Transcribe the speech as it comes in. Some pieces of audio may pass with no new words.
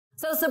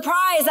So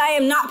surprise, I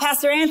am not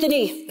Pastor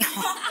Anthony.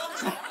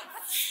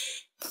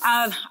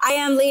 I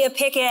am Lea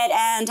Pickett,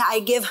 and I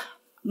give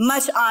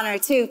much honor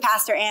to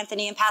Pastor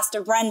Anthony and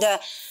Pastor Brenda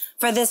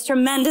for this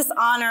tremendous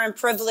honor and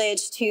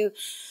privilege to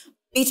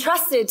be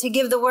trusted to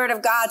give the word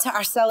of God to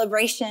our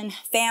celebration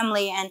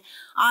family, and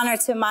honor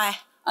to my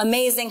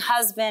amazing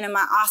husband and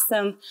my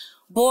awesome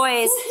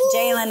boys,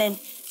 Jalen and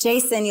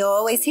Jason. You'll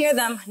always hear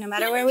them. No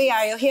matter where we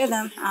are, you'll hear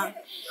them.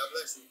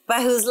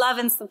 But whose love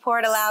and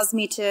support allows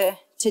me to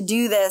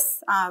do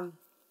this. And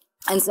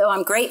so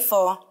I'm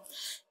grateful.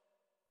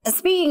 And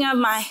speaking of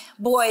my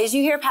boys,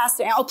 you hear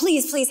Pastor, oh,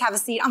 please have a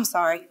seat. I'm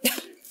sorry.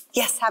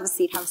 Yes, have a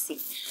seat.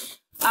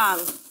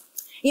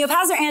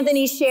 Pastor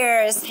Anthony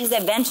shares his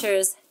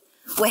adventures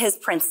with his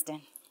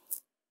Princeton.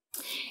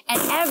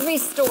 And every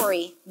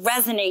story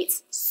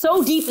resonates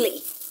so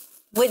deeply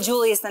with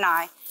Julius and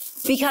I,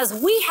 because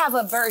we have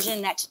a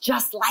version that's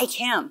just like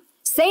him.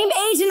 Same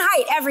age and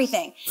height,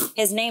 everything.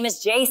 His name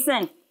is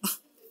Jason.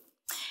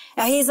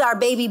 Now, he's our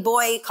baby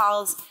boy.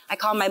 I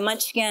call my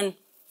munchkin.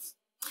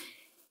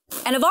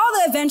 And of all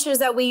the adventures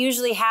that we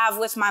usually have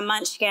with my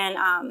munchkin,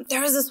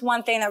 there was this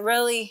one thing that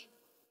really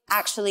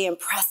actually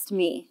impressed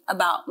me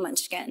about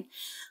munchkin.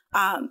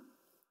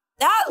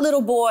 That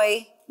little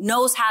boy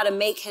knows how to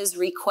make his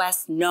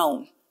requests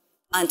known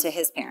unto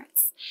his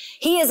parents.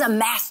 He is a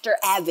master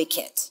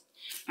advocate,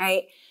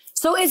 right?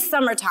 So it's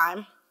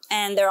summertime,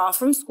 and they're all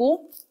from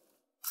school,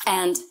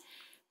 and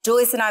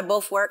Julius and I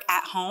both work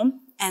at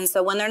home. And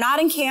so when they're not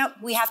in camp,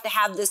 we have to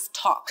have this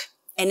talk.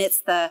 And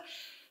it's all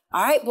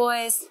right,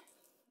 boys,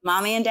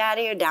 mommy and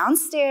daddy are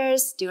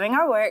downstairs doing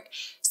our work.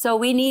 So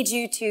we need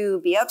you to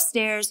be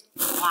upstairs,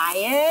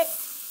 quiet,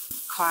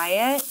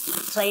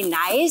 play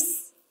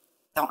nice,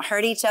 don't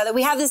hurt each other.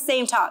 We have the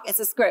same talk. It's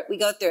a script. We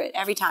go through it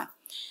every time.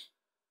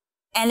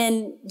 And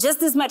in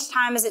just as much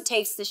time as it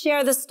takes to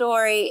share the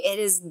story, it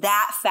is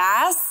that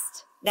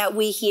fast that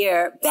we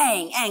hear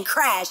bang and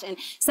crash, and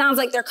sounds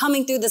like they're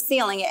coming through the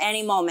ceiling at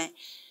any moment.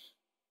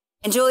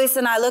 And Julius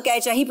and I look at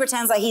each other. He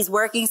pretends like he's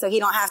working so he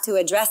don't have to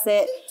address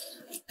it.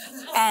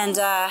 And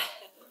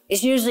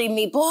it's usually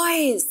me,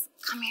 boys,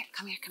 come here.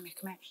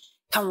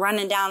 Come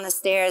running down the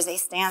stairs. They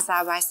stand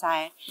side by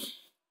side.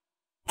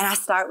 And I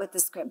start with the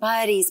script,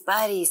 buddies.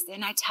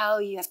 Then I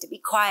tell you have to be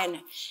quiet.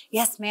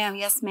 Yes, ma'am.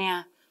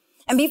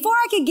 And before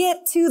I could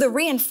get to the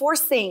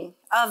reinforcing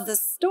of the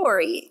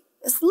story,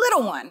 this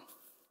little one,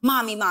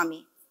 mommy,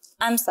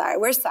 I'm sorry.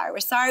 We're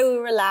sorry we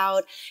were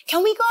loud.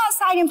 Can we go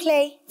outside and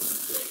play?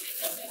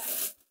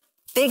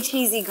 Big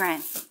cheesy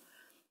grin.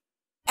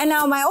 And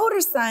now my older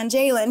son,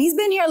 Jalen, he's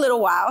been here a little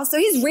while, so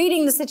he's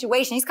reading the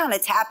situation. He's kind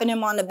of tapping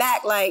him on the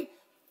back like,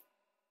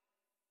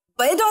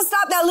 but it don't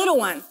stop that little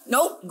one.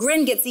 Nope,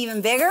 grin gets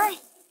even bigger.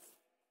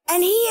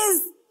 And he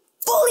is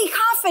fully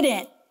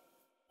confident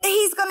that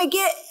he's going to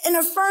get an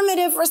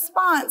affirmative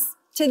response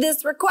to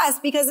this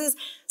request, because his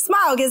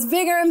smile gets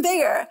bigger and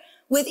bigger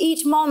with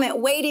each moment,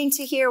 waiting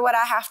to hear what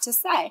I have to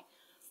say.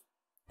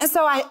 And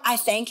so I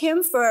thank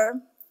him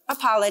for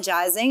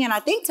apologizing, and I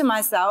think to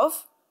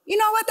myself, you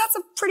know what? That's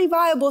a pretty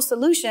viable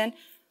solution.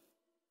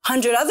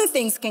 100 other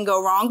things can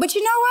go wrong, but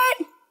you know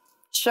what?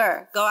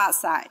 Sure, go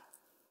outside.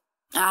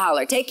 I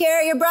holler, take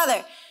care of your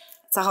brother.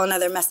 It's a whole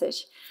nother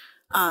message.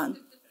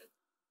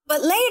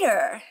 But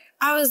later,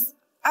 I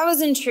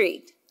was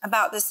intrigued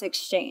about this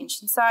exchange.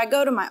 And so I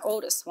go to my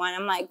oldest one.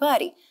 I'm like,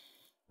 buddy,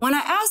 when I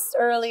asked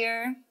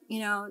earlier,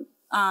 when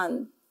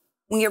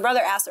your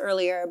brother asked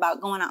earlier about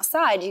going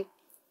outside, you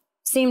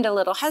seemed a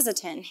little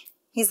hesitant.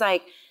 He's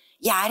like,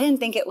 yeah, I didn't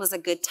think it was a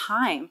good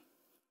time.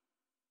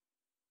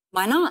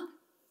 Why not?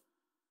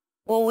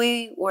 Well,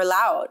 we were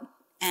loud,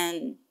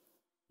 and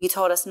you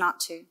told us not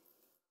to.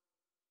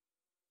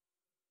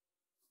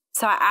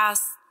 So I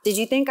asked, did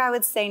you think I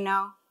would say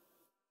no?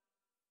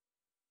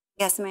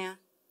 Yes, ma'am.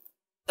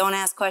 Don't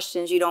ask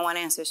questions you don't want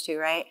answers to,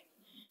 right?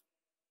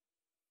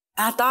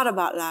 And I thought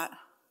about that.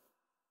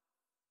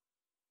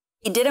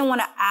 He didn't want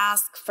to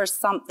ask for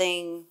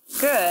something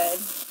good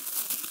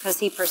because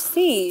he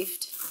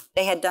perceived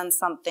they had done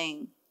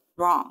something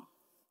wrong.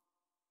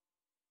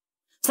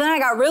 So then I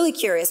got really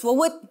curious. Well,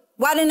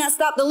 why didn't that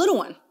stop the little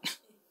one?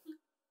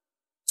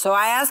 So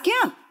I asked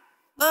him,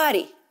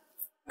 buddy,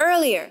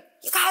 earlier,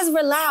 you guys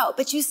were loud,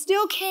 but you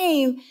still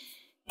came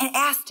and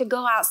asked to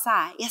go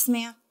outside. Yes,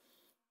 ma'am.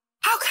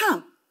 How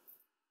come?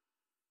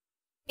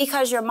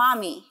 Because you're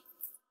mommy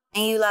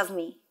and you love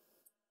me.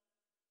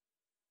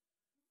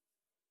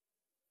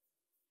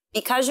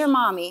 Because you're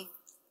mommy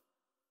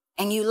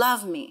and you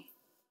love me.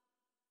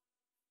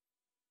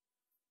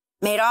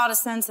 Made all the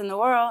sense in the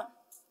world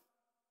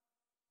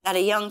that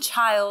a young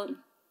child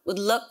would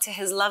look to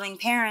his loving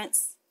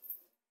parents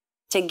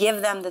to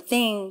give them the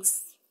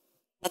things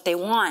that they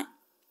want.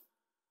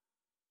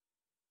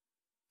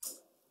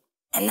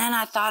 And then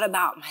I thought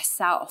about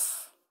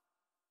myself.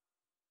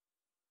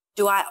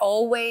 Do I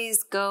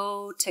always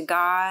go to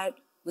God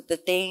with the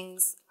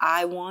things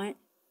I want,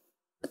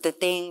 with the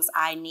things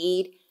I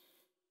need,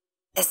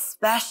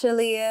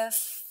 especially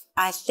if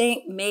I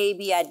think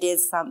maybe I did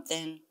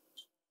something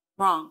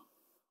wrong?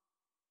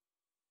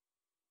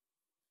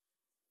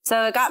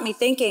 So it got me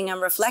thinking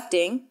and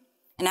reflecting.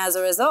 And as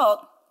a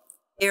result,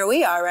 here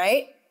we are,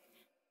 right?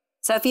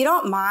 So if you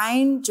don't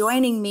mind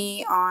joining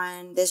me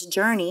on this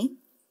journey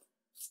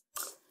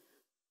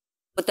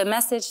with the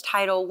message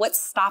title, What's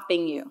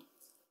Stopping You?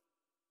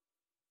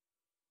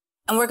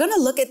 And we're going to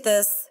look at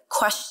this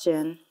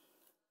question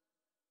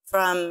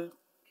from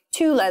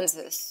two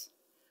lenses.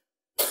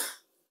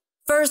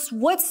 First,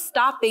 what's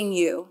stopping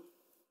you,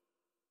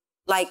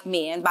 like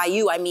me, and by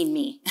you, I mean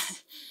me.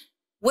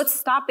 What's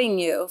stopping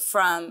you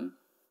from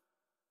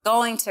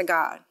going to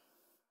God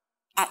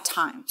at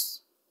times?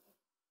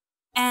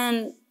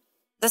 And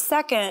the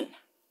second,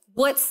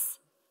 what's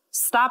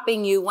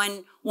stopping you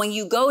when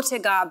you go to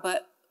God,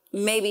 but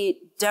maybe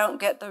don't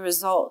get the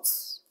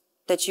results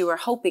that you were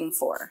hoping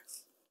for?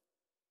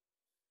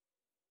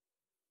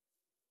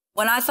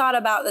 When I thought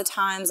about the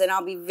times, and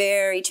I'll be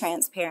very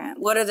transparent,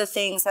 what are the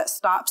things that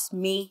stops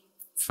me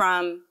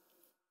from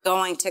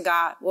going to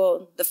God?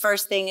 Well, the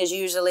first thing is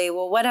usually,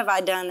 well, what have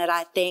I done that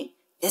I think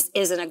this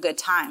isn't a good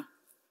time?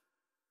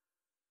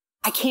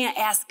 I can't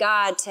ask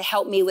God to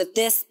help me with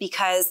this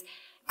because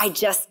I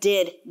just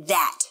did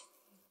that.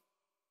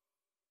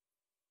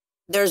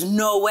 There's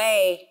no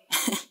way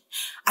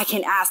I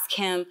can ask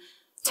him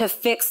to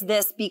fix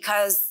this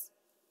because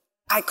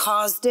I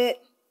caused it.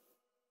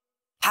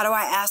 How do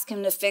I ask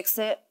him to fix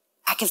it?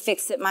 I can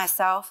fix it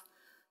myself.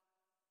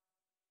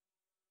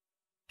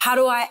 How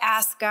do I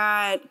ask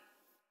God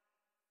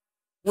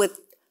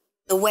with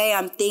the way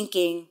I'm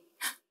thinking,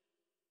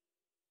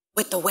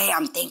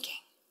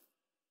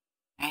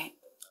 right?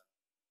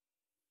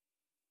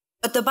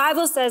 But the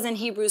Bible says in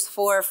Hebrews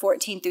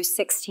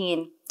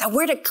 4:14-16, that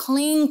we're to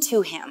cling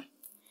to him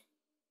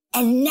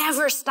and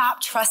never stop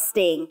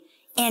trusting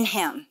in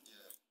him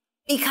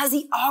because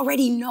he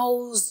already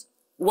knows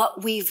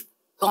what we've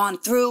gone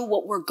through,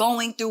 what we're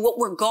going through, what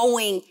we're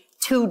going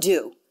to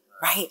do,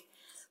 right?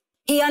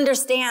 He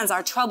understands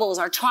our troubles,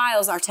 our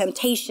trials, our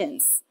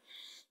temptations,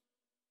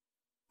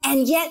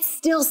 and yet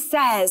still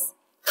says,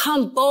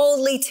 come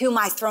boldly to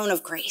my throne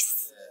of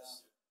grace.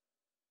 Yes.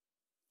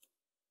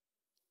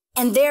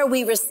 And there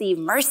we receive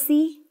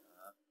mercy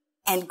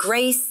and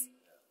grace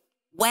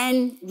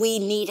when we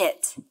need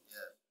it. Yes.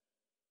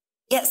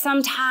 Yet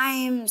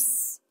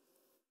sometimes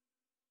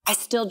I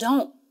still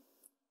don't.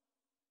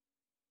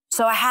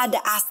 So I had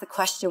to ask the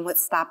question,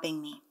 what's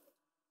stopping me?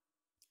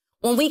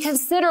 When we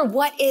consider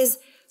what is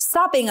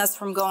stopping us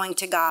from going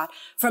to God,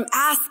 from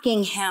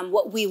asking him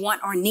what we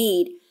want or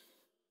need,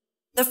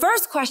 the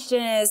first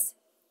question is,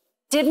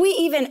 did we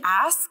even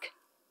ask?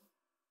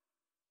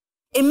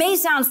 It may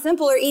sound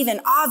simple or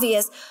even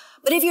obvious,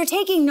 but if you're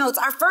taking notes,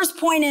 our first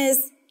point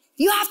is,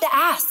 you have to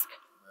ask.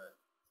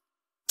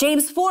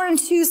 James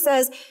 4:2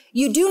 says,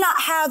 you do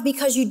not have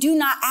because you do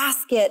not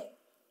ask it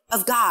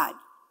of God.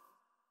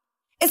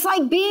 It's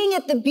like being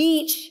at the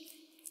beach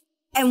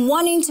and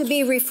wanting to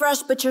be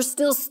refreshed, but you're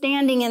still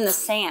standing in the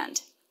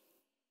sand,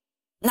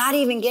 not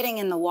even getting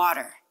in the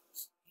water.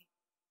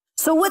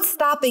 So what's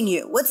stopping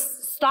you?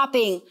 What's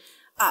stopping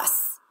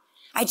us?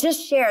 I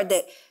just shared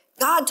that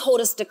God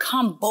told us to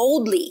come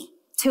boldly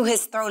to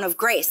his throne of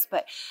grace,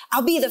 but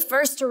I'll be the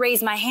first to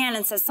raise my hand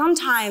and say,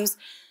 sometimes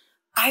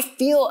I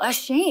feel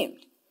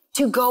ashamed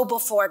to go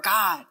before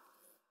God.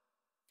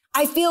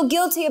 I feel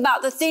guilty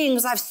about the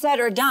things I've said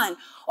or done,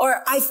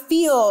 or I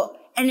feel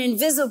an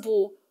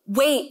invisible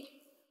weight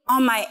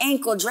on my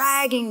ankle,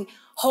 dragging,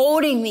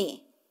 holding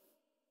me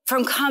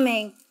from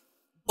coming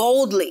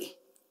boldly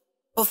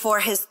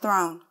before his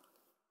throne.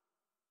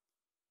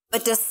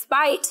 But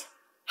despite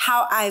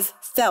how I've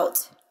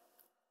felt,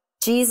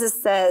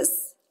 Jesus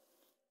says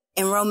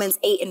in Romans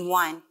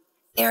 8:1,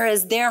 there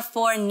is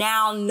therefore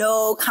now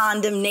no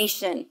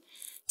condemnation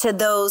to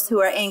those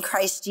who are in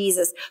Christ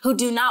Jesus, who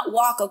do not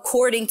walk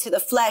according to the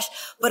flesh,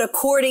 but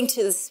according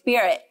to the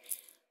Spirit.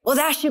 Well,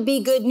 that should be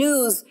good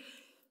news.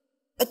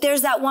 But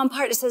there's that one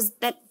part that says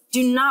that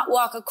do not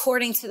walk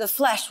according to the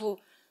flesh. Well,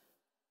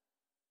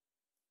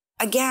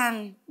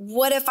 again,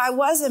 what if I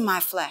was in my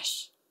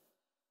flesh?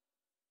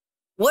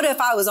 What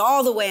if I was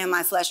all the way in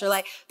my flesh? Or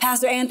like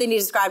Pastor Anthony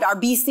described, our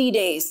BC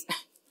days.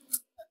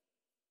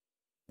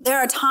 There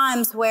are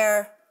times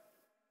where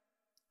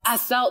I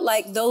felt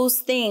like those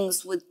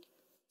things would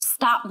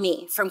stop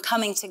me from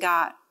coming to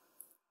God.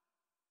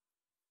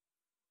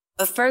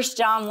 But 1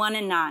 John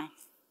 1:9,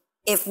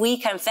 if we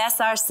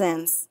confess our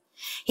sins,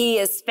 he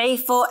is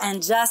faithful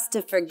and just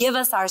to forgive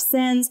us our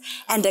sins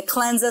and to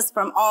cleanse us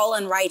from all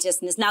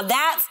unrighteousness. Now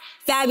that's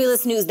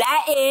fabulous news.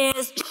 That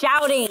is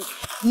shouting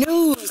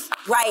news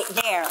right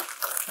there,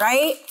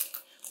 right?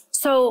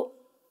 So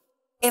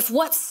if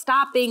what's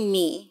stopping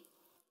me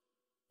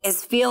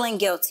is feeling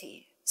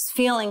guilty, is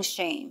feeling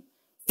shame,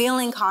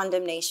 feeling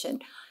condemnation,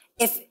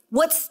 if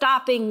what's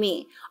stopping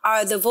me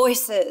are the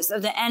voices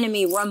of the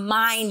enemy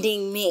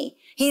reminding me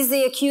he's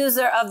the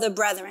accuser of the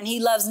brethren, he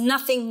loves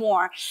nothing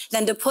more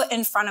than to put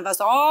in front of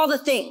us all the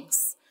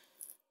things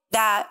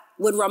that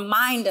would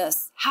remind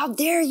us, how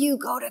dare you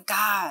go to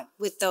God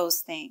with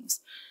those things?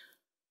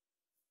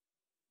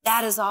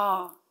 That is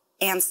all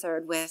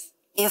answered with,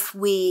 if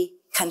we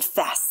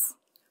confess.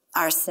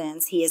 our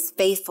sins. He is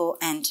faithful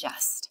and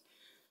just.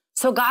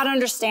 So God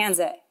understands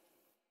it.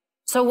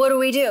 So what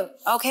do?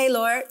 Okay,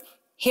 Lord,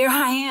 here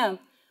I am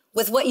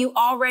with what you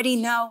already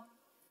know.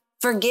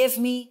 Forgive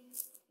me,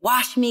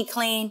 wash me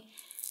clean.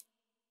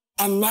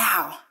 And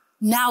now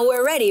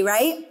we're ready,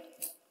 right?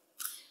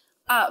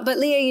 But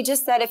Lea, you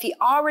just said if he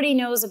already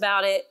knows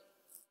about it,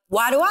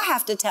 why do I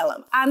have to tell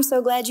him? I'm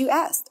so glad you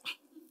asked.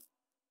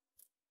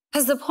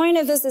 Because the point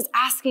of this is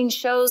asking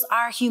shows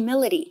our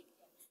humility.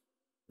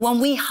 When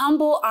we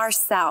humble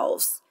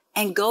ourselves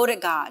and go to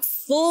God,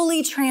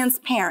 fully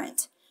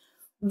transparent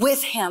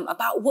with him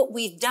about what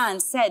we've done,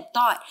 said,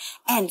 thought,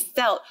 and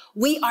felt,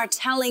 we are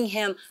telling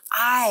him,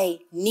 I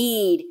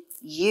need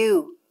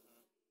you.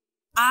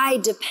 I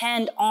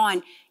depend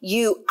on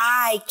you.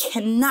 I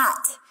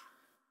cannot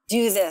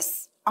do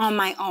this on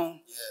my own.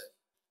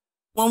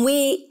 When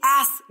we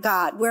ask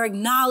God, we're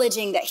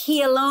acknowledging that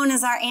he alone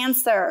is our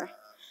answer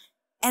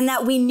and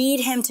that we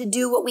need him to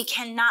do what we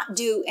cannot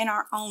do in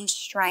our own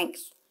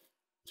strength.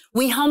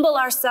 We humble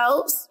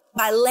ourselves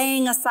by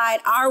laying aside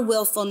our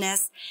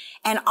willfulness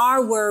and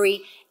our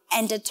worry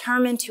and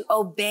determine to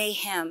obey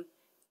him.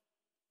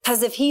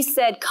 Because if he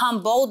said,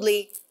 come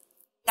boldly,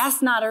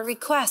 that's not a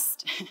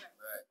request.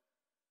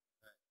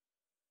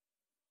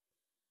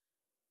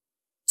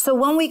 So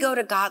when we go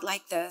to God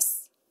like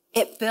this,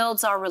 it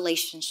builds our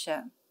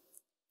relationship.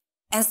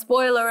 And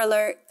spoiler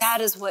alert, that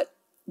is what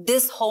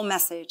this whole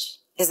message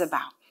is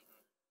about.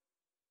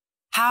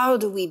 How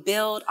do we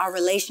build our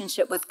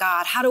relationship with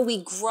God? How do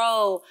we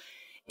grow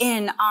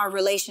in our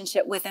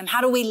relationship with him? How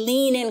do we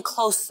lean in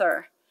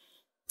closer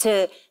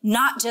to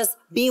not just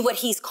be what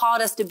he's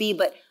called us to be,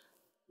 but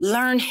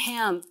learn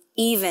him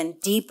even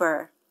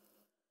deeper?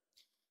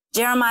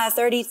 Jeremiah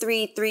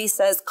 33:3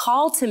 says,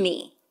 call to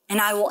me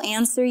and I will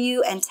answer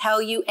you and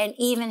tell you and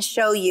even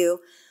show you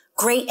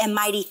great and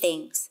mighty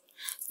things,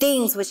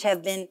 things which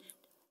have been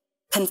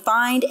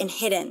confined and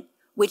hidden,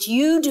 which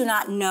you do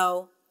not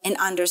know and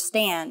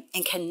understand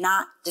and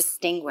cannot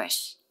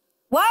distinguish.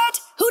 What?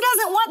 Who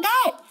doesn't want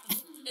that?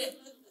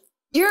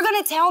 You're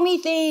going to tell me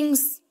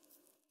things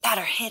that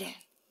are hidden.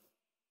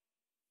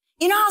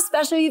 You know how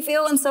special you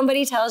feel when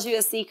somebody tells you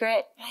a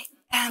secret? Like,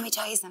 let me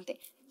tell you something.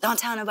 Don't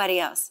tell nobody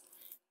else.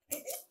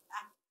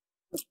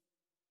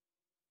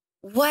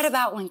 What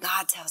about when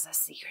God tells us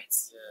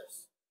secrets?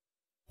 Yes.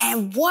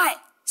 And what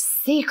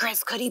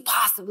secrets could he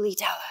possibly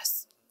tell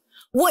us?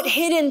 What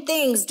hidden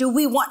things do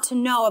we want to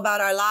know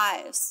about our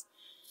lives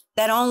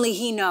that only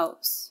he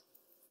knows?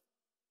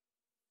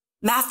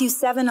 Matthew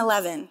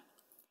 7:11.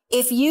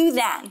 If you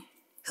then,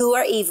 who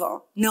are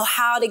evil, know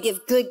how to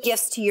give good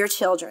gifts to your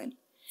children,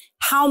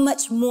 how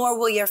much more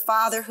will your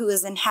Father who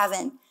is in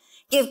heaven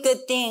give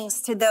good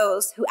things to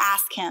those who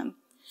ask him?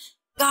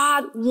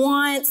 God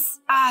wants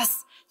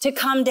us to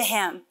come to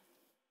him.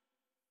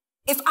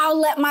 If I'll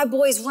let my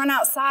boys run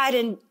outside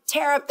and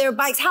tear up their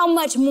bikes, how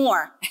much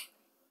more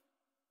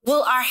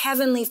will our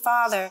Heavenly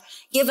Father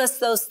give us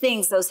those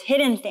things, those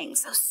hidden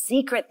things, those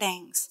secret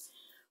things?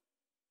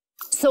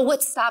 So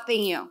what's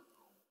stopping you?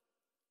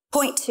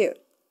 Point 2,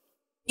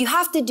 you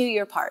have to do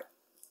your part.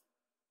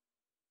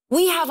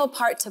 We have a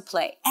part to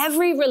play.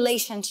 Every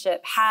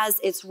relationship has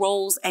its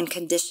roles and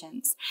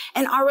conditions,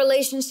 and our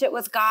relationship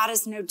with God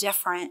is no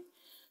different.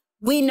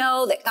 We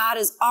know that God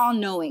is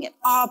all-knowing and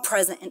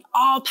all-present and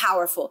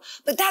all-powerful,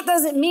 but that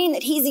doesn't mean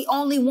that he's the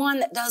only one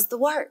that does the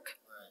work.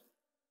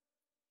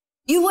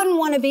 You wouldn't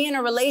want to be in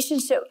a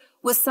relationship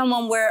with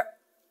someone where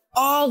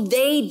all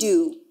they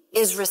do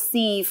is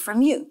receive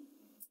from you.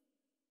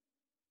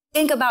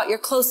 Think about your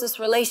closest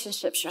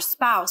relationships, your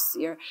spouse,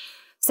 your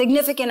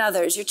significant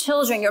others, your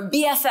children, your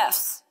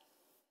BFFs.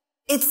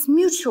 It's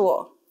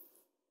mutual.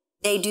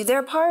 They do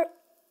their part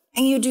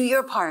and you do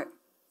your part.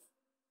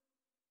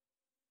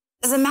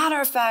 As a matter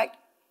of fact,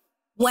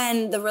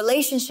 when the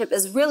relationship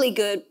is really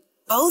good,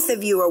 both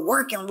of you are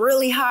working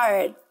really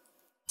hard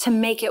to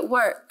make it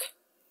work.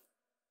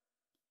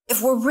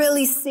 If we're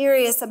really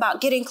serious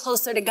about getting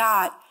closer to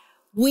God,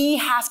 we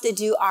have to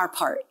do our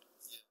part.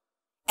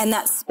 And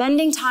that's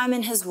spending time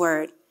in his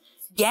word,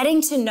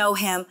 getting to know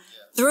him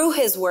through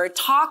his word,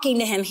 talking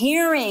to him,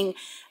 hearing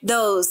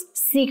those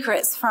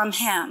secrets from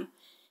him,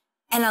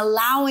 and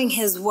allowing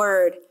his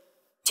word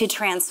to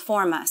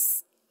transform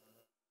us.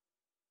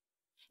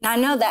 Now, I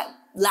know that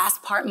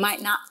last part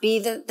might not be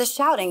the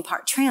shouting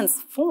part.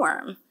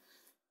 Transform.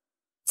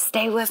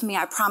 Stay with me.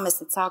 I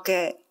promise it's all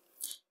good.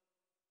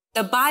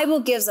 The Bible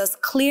gives us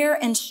clear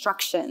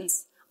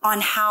instructions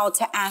on how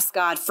to ask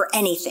God for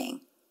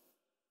anything,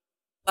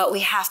 but we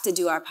have to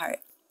do our part.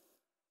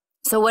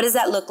 So what does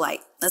that look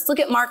like? Let's look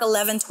at Mark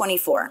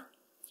 11:24.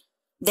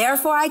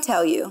 Therefore, I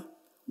tell you,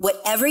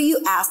 whatever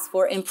you ask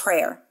for in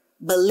prayer,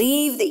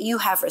 believe that you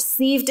have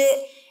received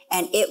it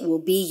and it will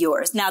be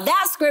yours. Now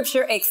that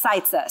scripture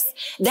excites us.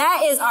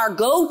 That is our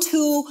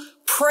go-to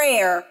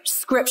prayer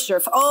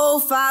scripture. Oh,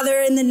 Father,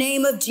 in the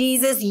name of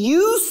Jesus,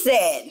 you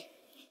said,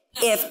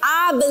 if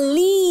I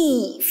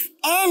believe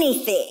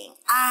anything,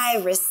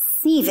 I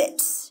receive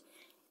it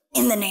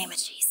in the name of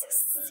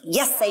Jesus.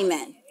 Yes,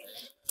 amen.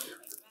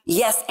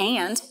 Yes,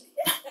 and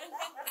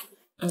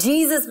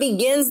Jesus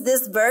begins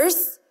this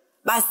verse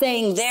by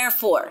saying,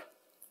 therefore,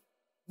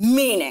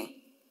 meaning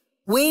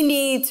we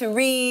need to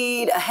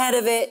read ahead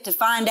of it to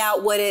find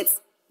out what it's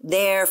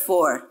there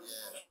for.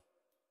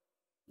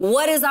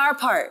 What is our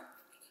part?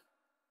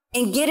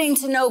 In getting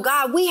to know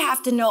God, we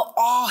have to know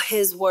all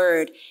his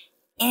word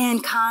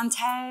in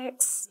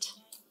context,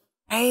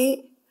 right?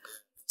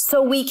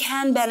 So we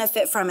can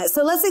benefit from it.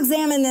 So let's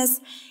examine this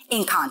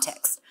in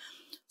context.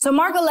 So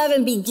Mark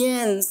 11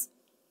 begins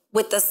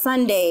with the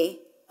Sunday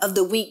of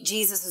the week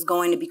Jesus is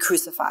going to be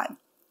crucified.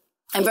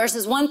 And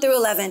verses 1 through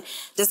 11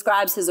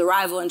 describes his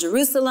arrival in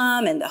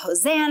Jerusalem and the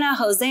Hosanna,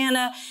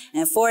 Hosanna.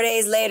 And 4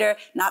 days later,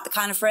 not the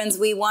kind of friends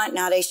we want.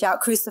 Now they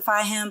shout,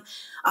 crucify him.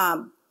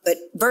 But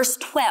verse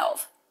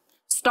 12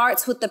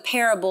 starts with the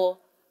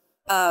parable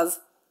of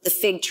the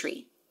fig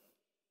tree.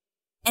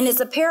 And it's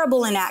a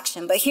parable in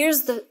action, but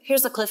here's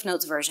the Cliff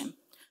Notes version.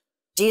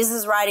 Jesus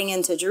is riding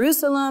into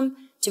Jerusalem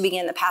to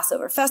begin the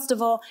Passover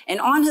festival, and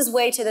on his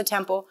way to the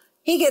temple,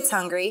 he gets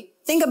hungry.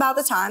 Think about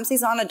the times.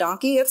 He's on a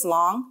donkey. It's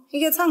long. He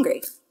gets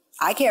hungry.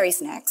 I carry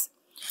snacks.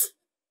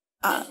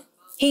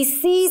 He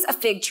sees a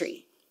fig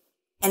tree,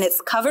 and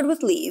it's covered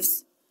with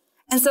leaves,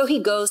 and so he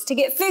goes to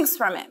get figs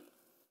from it.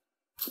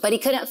 But he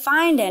couldn't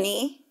find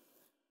any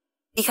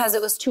because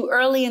it was too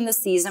early in the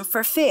season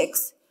for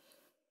figs.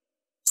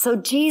 So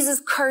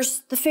Jesus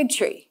cursed the fig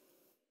tree.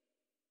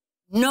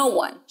 No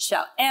one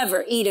shall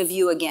ever eat of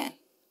you again.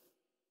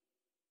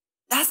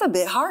 That's a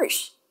bit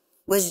harsh.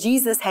 Was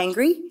Jesus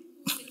hangry?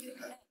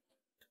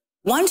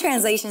 One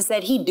translation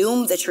said he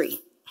doomed the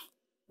tree.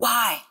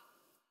 Why?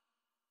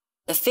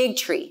 The fig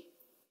tree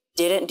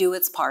didn't do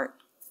its part.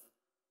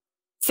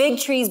 Fig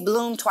trees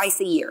bloom twice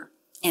a year,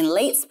 in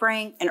late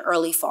spring and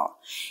early fall.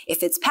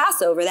 If it's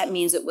Passover, that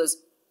means it was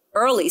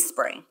early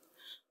spring.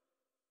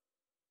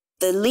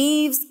 The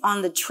leaves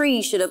on the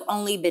tree should have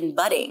only been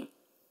budding,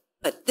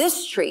 but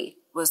this tree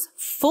was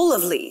full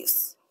of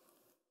leaves.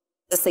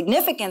 The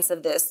significance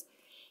of this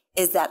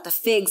is that the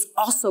figs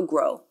also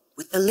grow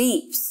with the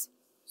leaves.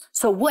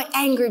 So what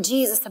angered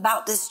Jesus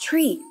about this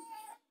tree?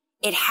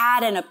 It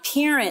had an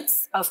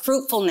appearance of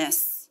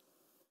fruitfulness,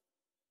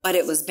 but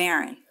it was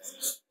barren.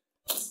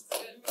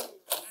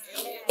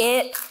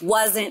 It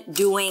wasn't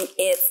doing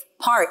its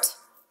part.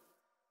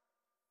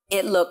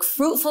 It looked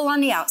fruitful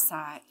on the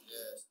outside,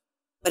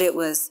 but it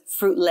was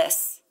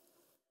fruitless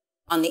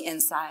on the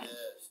inside.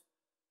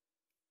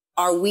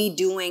 Are we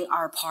doing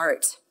our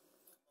part?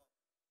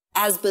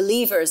 As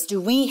believers,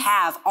 do we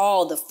have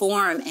all the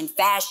form and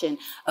fashion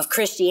of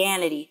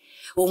Christianity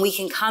when we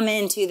can come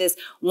into this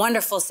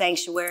wonderful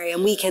sanctuary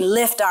and we can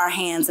lift our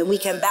hands and we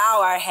can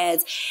bow our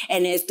heads,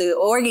 and if the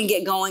organ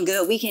get going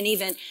good, we can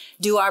even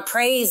do our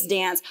praise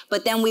dance,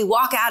 but then we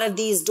walk out of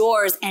these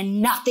doors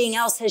and nothing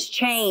else has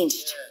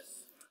changed?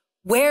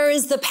 Where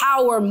is the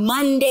power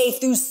Monday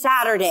through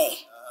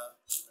Saturday?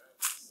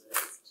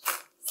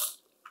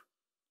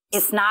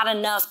 It's not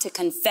enough to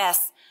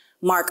confess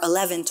Mark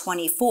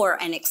 11:24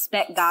 and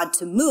expect God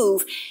to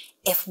move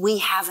if we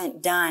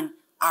haven't done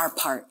our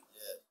part.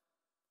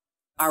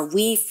 Are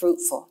we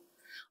fruitful?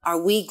 Are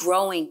we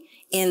growing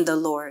in the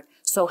Lord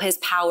so his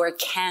power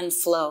can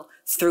flow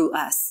through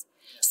us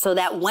so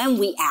that when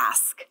we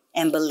ask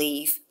and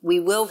believe, we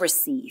will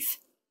receive?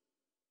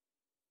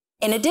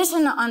 In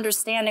addition to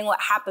understanding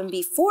what happened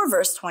before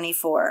verse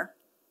 24,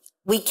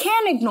 we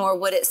can't ignore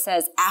what it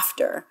says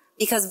after,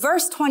 because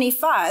verse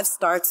 25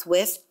 starts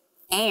with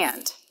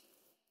and.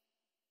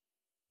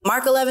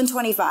 Mark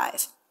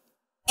 11:25.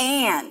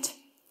 And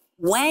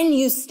when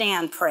you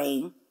stand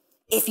praying,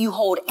 if you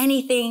hold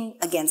anything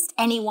against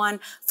anyone,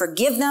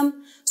 forgive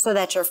them so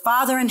that your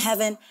Father in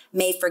heaven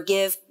may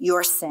forgive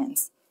your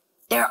sins.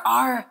 There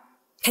are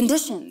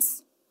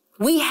conditions.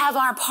 We have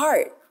our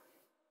part.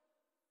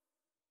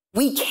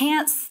 We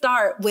can't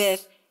start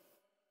with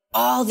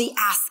all the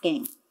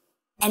asking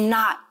and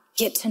not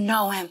get to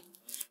know him,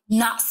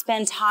 not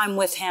spend time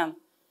with him.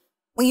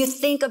 When you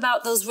think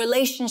about those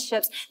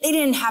relationships, they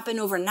didn't happen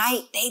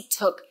overnight. They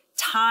took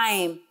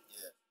time.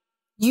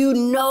 You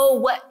know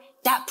what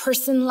that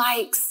person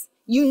likes.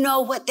 You know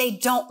what they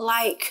don't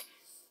like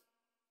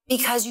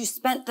because you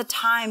spent the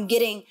time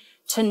getting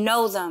to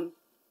know them.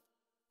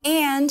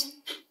 And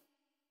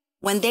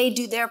when they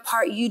do their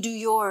part, you do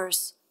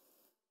yours.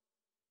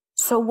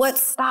 So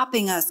what's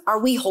stopping us? Are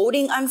we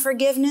holding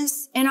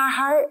unforgiveness in our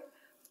heart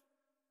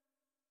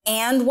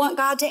and want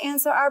God to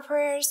answer our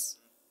prayers?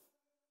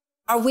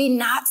 Are we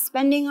not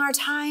spending our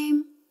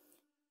time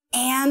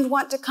and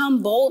want to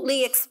come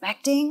boldly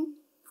expecting?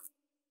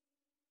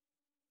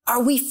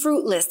 Are we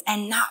fruitless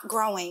and not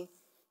growing?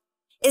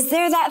 Is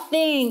there that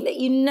thing that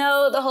you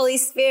know the Holy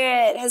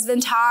Spirit has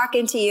been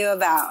talking to you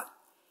about?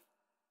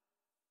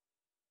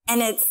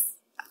 And it's,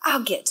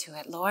 I'll get to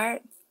it, Lord.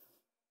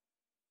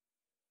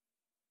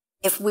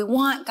 If we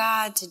want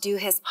God to do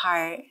his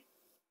part,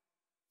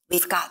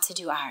 we've got to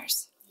do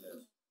ours.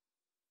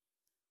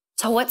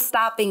 So what's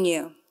stopping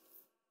you?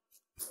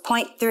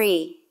 Point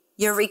 3,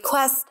 your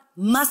request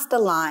must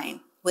align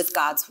with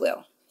God's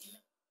will.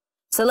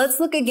 So let's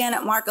look again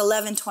at Mark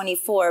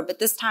 11:24, but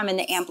this time in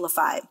the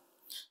Amplified.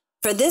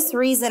 For this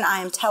reason, I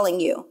am telling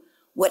you,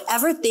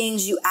 whatever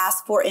things you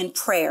ask for in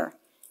prayer,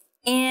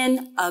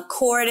 in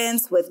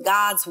accordance with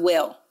God's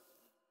will,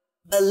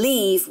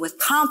 believe with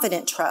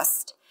confident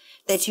trust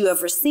that you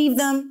have received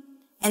them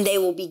and they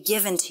will be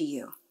given to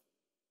you.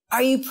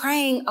 Are you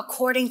praying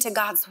according to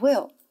God's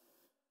will?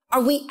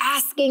 Are we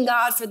asking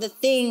God for the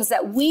things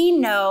that we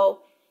know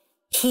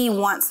he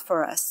wants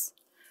for us?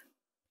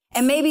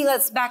 And maybe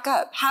let's back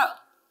up. How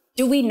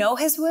do we know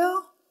his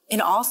will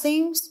in all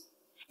things?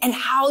 And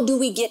how do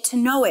we get to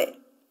know it?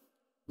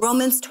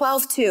 Romans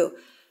 12:2.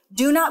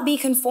 Do not be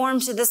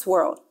conformed to this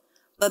world,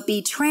 but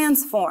be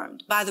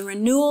transformed by the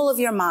renewal of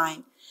your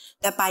mind,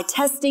 that by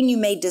testing you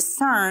may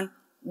discern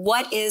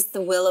what is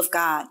the will of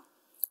God,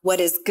 what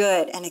is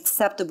good and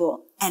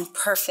acceptable and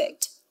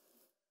perfect.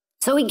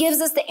 So he gives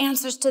us the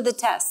answers to the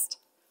test.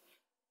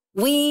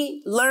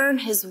 We learn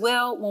his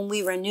will when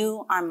we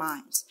renew our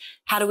minds.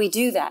 How do we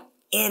do that?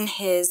 In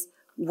his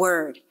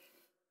word.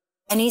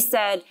 And he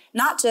said,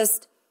 not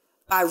just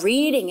by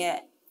reading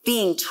it,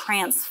 being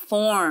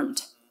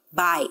transformed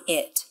by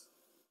it.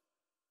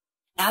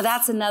 Now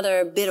that's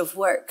another bit of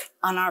work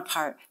on our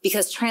part,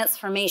 because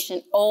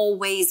transformation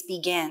always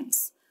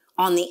begins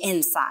on the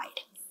inside.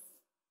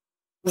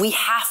 We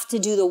have to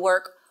do the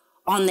work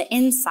on the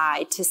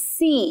inside to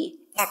see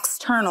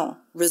external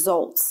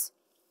results.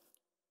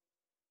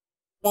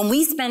 When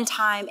we spend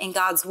time in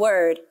God's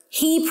word,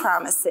 he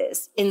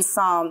promises in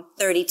Psalm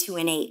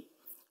 32:8,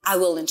 I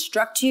will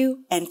instruct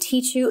you and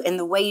teach you in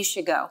the way you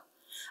should go.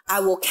 I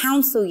will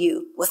counsel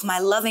you with my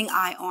loving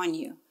eye on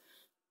you.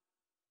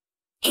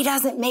 He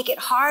doesn't make it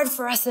hard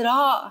for us at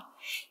all.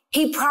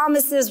 He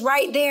promises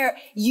right there,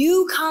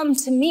 you come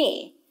to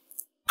me,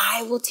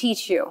 I will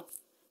teach you.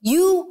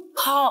 You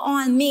call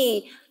on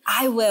me,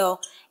 I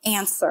will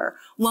answer.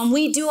 When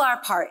we do our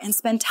part and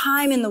spend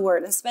time in the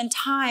word and spend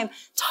time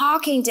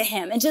talking to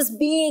him and just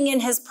being in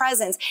his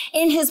presence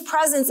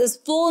is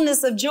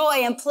fullness of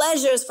joy and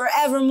pleasures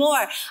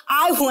forevermore.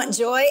 I want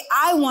joy.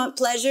 I want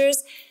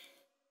pleasures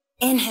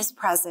in his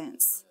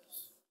presence.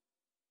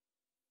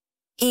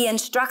 He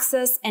instructs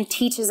us and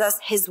teaches us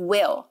his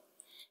will.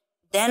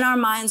 Then our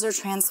minds are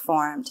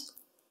transformed.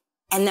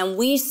 And then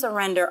we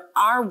surrender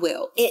our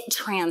will. It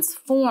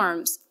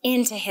transforms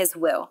into his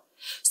will.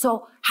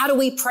 So how do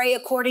we pray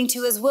according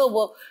to his will?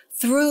 Well,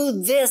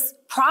 through this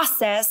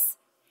process,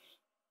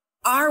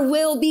 our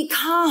will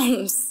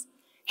becomes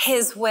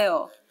his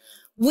will.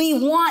 We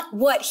want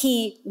what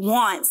he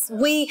wants.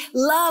 We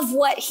love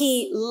what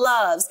he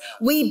loves.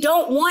 We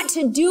don't want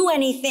to do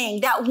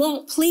anything that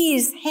won't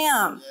please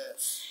him.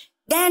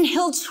 Then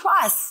he'll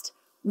trust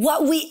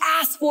what we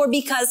ask for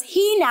because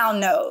he now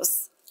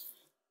knows.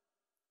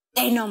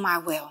 They know my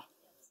will.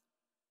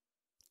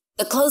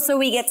 The closer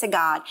we get to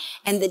God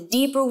and the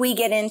deeper we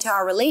get into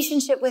our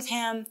relationship with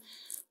him,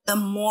 the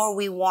more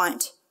we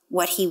want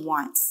what he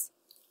wants.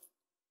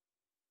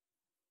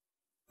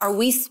 Are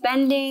we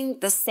spending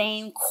the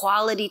same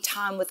quality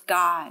time with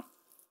God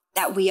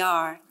that we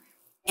are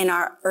in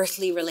our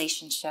earthly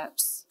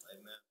relationships?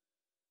 Amen.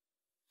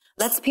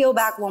 Let's peel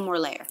back one more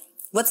layer.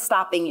 What's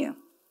stopping you?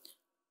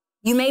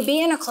 You may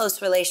be in a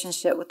close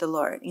relationship with the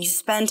Lord and you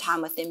spend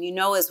time with him. You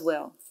know his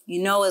will.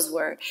 You know his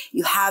word.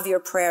 You have your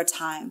prayer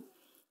time.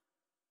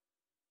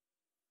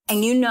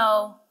 And you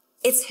know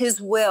it's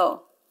his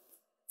will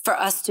for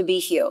us to be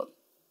healed.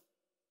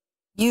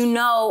 You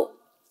know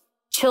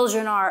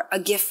children are a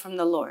gift from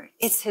the Lord.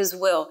 It's his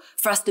will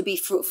for us to be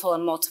fruitful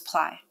and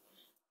multiply.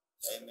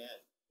 Amen.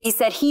 He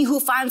said, he who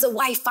finds a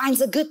wife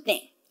finds a good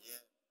thing. Yeah.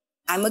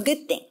 I'm a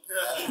good thing.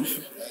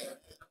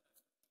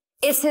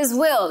 It's his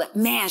will that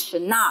man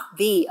should not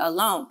be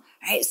alone.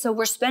 Right? So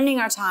we're spending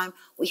our time.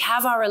 We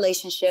have our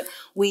relationship.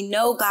 We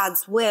know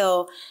God's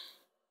will.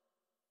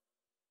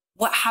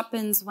 What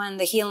happens when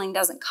the healing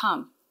doesn't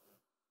come?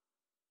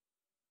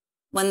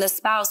 When the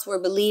spouse we're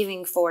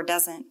believing for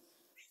doesn't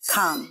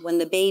come? When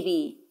the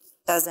baby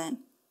doesn't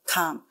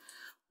come?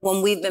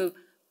 When we've been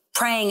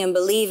praying and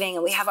believing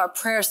and we have our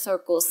prayer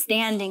circles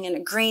standing in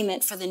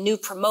agreement for the new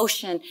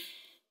promotion.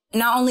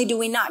 Not only do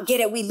we not get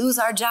it, we lose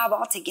our job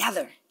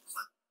altogether.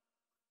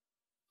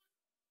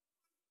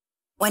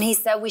 When he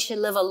said we should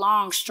live a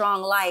long,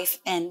 strong life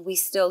and we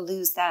still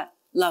lose that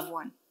loved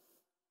one.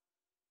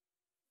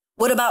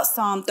 What about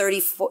Psalm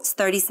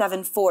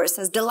 37:4? It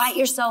says, delight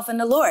yourself in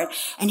the Lord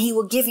and he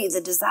will give you the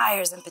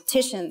desires and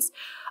petitions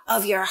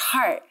of your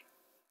heart.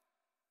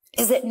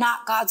 Is it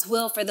not God's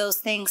will for those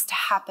things to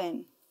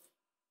happen?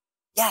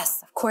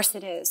 Yes, of course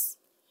it is.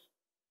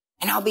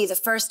 And I'll be the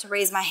first to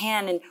raise my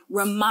hand and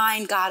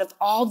remind God of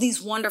all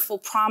these wonderful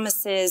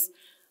promises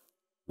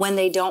when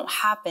they don't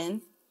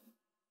happen.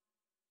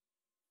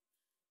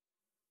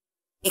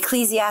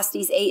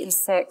 Ecclesiastes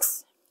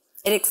 8:6,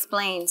 it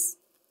explains,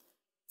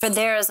 for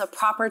there is a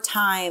proper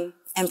time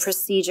and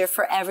procedure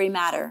for every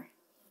matter,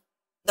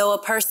 though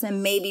a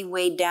person may be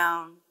weighed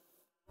down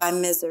by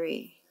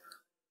misery.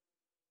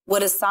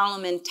 What is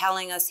Solomon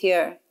telling us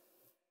here?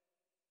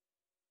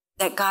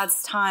 That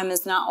God's time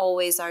is not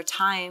always our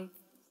time.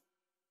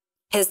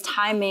 His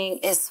timing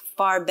is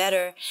far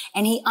better.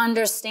 And he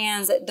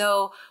understands that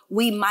though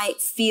we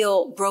might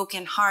feel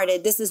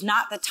brokenhearted, this is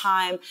not the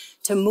time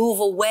to move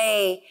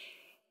away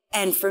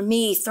and for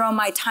me, throw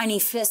my tiny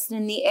fist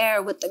in the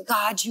air with the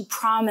God you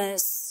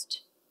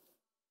promised,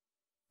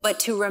 but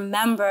to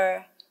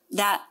remember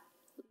that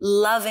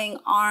loving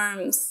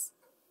arms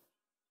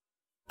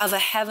of a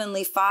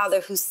heavenly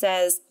Father who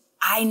says,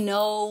 I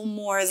know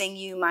more than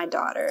you, my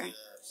daughter.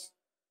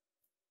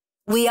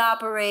 We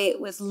operate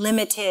with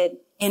limited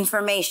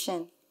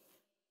information,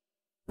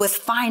 with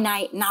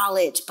finite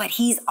knowledge, but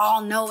he's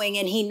all-knowing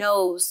and he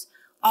knows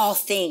all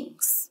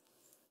things.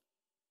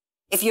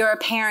 If you're a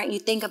parent, you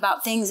think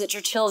about things that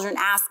your children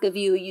ask of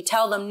you. You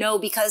tell them no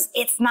because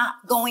it's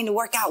not going to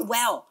work out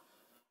well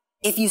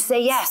if you say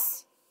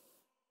yes.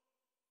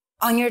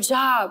 On your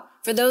job,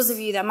 for those of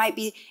you that might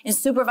be in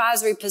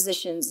supervisory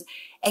positions,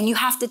 and you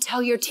have to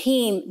tell your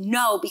team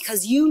no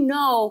because you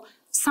know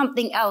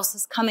something else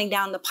is coming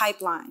down the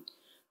pipeline.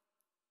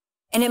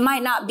 And it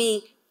might not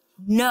be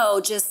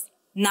no, just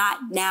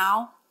not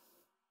now,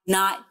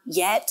 not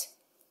yet.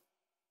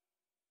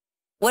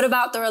 What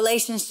about the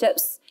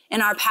relationships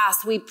in our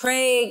past? We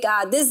pray,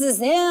 God, this is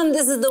him.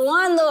 This is the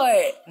one,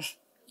 Lord.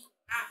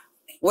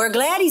 We're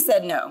glad he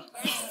said no.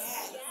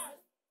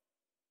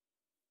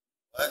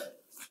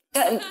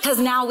 Because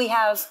now we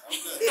have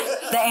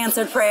the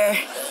answered prayer.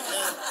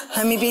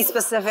 Let me be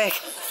specific.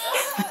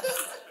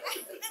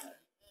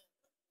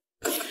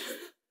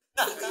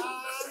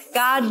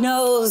 God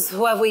knows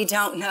what we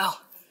don't know.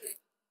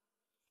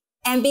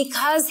 And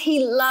because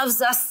he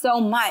loves us so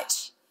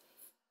much,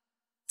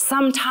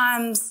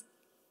 sometimes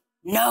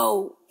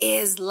no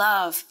is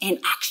love in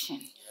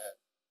action.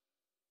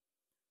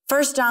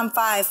 1 John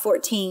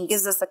 5:14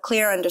 gives us a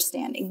clear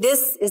understanding.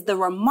 This is the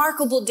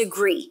remarkable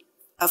degree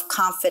of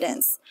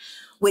confidence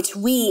which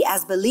we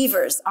as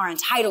believers are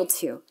entitled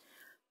to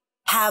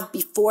have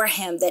before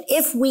him, that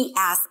if we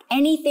ask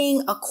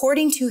anything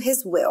according to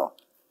his will,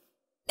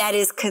 that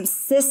is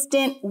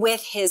consistent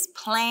with his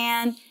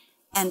plan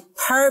and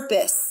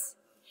purpose,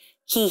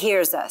 he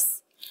hears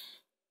us.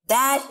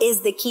 That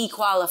is the key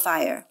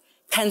qualifier.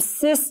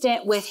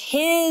 Consistent with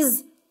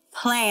his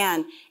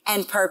plan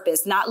and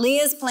purpose, not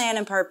Leah's plan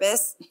and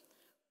purpose,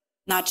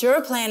 not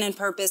your plan and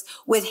purpose,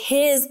 with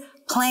his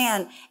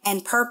plan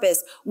and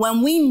purpose.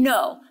 When we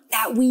know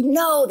that we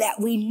know that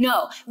we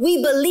know,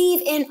 we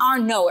believe in our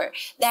knower,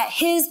 that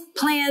his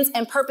plans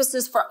and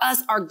purposes for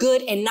us are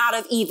good and not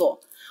of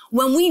evil.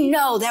 When we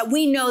know that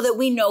we know that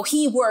we know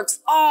he works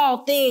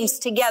all things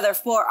together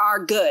for our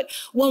good.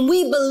 When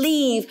we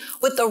believe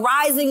with the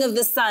rising of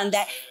the sun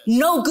that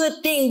no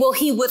good thing will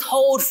he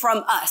withhold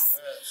from us.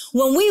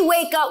 When we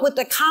wake up with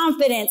the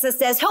confidence that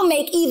says he'll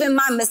make even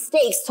my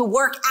mistakes to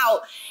work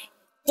out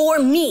for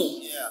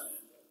me. Yeah.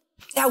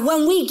 That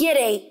when we get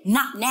a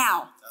not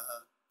now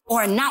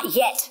or a not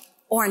yet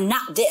or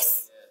not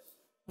this,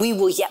 we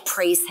will yet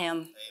praise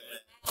him.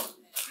 Amen.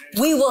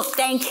 We will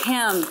thank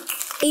him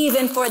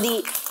even for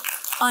the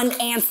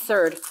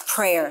unanswered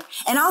prayer.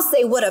 And I'll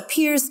say what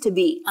appears to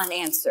be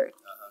unanswered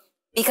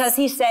because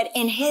he said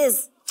in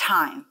his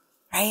time,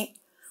 right?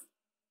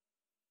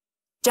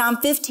 John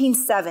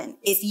 15:7,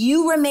 if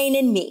you remain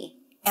in me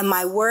and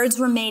my words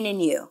remain in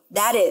you,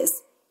 that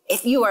is,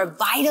 if you are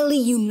vitally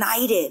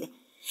united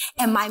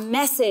and my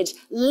message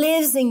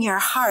lives in your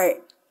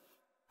heart,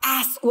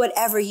 ask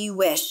whatever you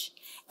wish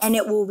and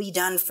it will be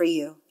done for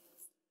you.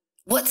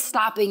 What's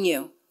stopping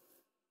you?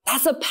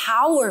 That's a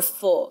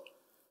powerful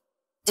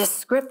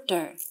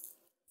descriptor.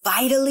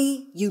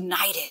 Vitally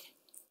united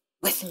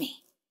with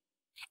me.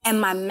 And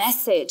my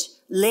message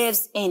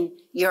lives in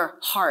your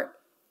heart.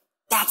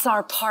 That's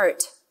our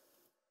part.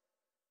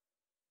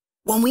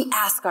 When we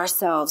ask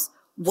ourselves,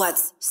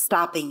 what's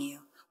stopping you?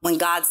 When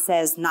God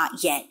says,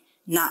 not yet,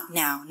 not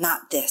now,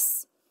 not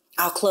this.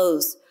 I'll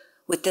close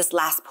with this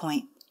last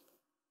point.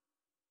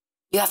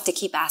 You have to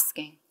keep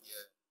asking.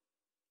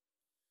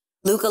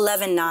 Luke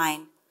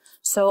 11:9.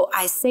 So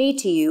I say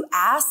to you,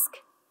 ask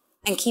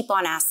and keep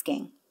on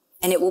asking,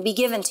 and it will be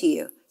given to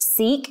you.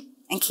 Seek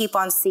and keep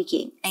on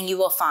seeking, and you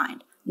will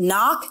find.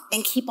 Knock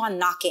and keep on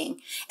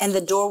knocking, and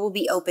the door will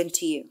be open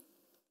to you.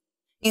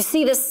 You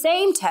see the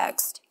same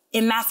text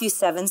in Matthew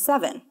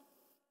 7:7.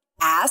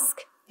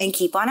 Ask and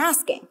keep on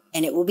asking,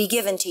 and it will be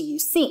given to you.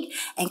 Seek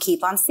and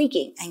keep on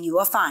seeking, and you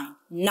will find.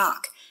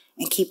 Knock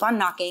and keep on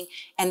knocking,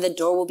 and the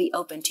door will be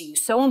open to you.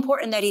 So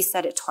important that he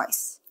said it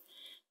twice.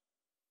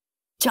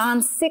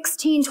 John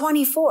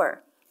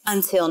 16:24.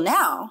 Until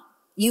now,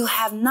 you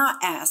have not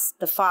asked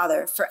the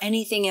Father for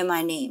anything in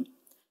my name.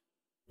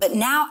 But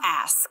now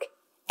ask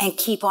and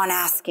keep on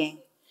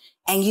asking,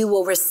 and you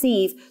will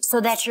receive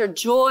so that your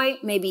joy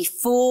may be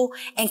full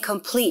and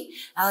complete.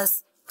 Now,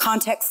 this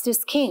context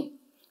is king.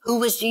 Who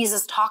was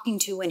Jesus talking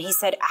to when he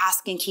said,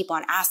 ask and keep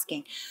on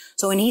asking?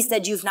 So when he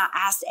said, you've not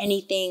asked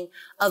anything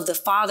of the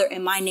Father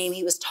in my name,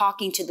 he was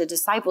talking to the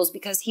disciples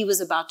because he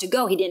was about to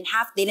go. They didn't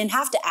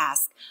have to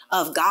ask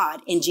of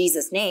God in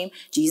Jesus' name.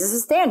 Jesus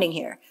is standing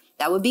here.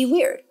 That would be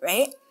weird,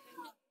 right?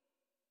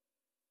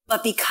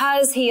 But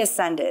because he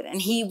ascended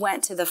and he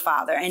went to the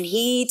Father and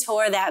he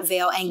tore that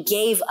veil and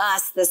gave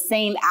us the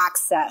same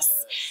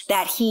access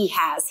that he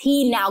has,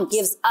 he now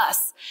gives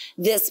us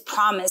this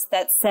promise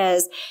that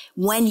says,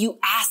 when you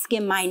ask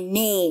in my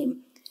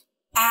name,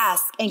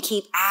 ask and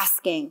keep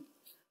asking.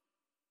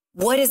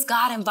 What is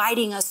God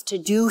inviting us to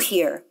do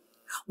here?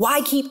 Why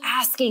keep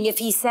asking if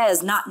he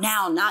says, not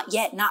now, not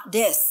yet, not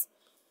this?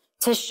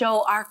 To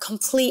show our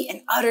complete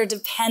and utter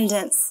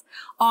dependence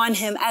on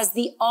him as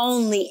the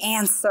only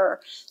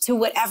answer to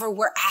whatever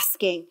we're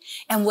asking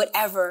and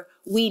whatever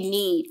we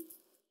need.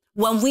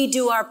 When we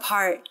do our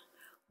part,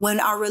 when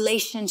our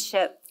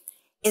relationship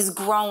is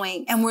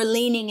growing and we're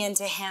leaning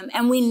into him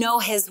and we know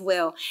his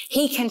will,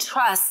 he can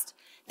trust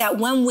that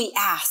when we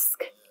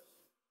ask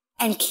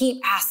and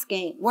keep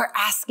asking, we're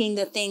asking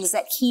the things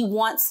that he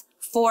wants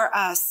for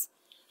us.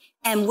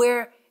 And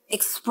we're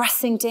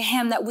expressing to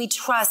him that we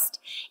trust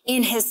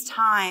in his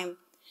time,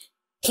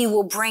 he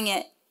will bring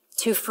it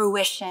to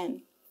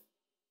fruition.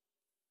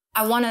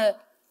 I want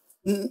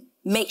to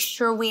make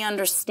sure we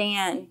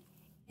understand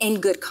in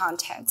good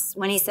context.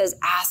 When he says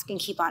ask and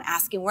keep on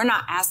asking, we're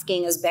not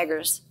asking as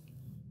beggars.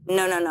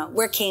 No.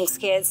 We're king's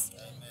kids.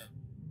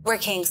 We're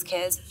king's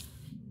kids.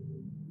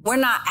 We're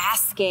not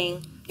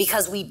asking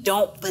because we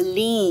don't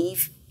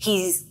believe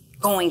he's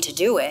going to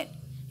do it.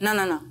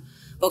 No.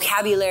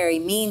 Vocabulary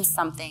means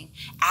something.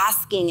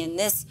 Asking in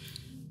this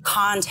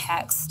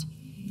context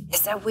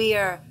is that we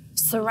are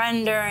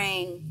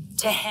surrendering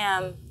to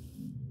him,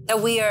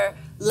 that we are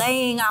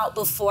laying out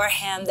before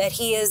him that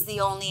he is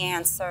the only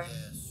answer.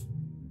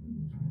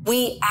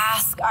 We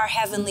ask our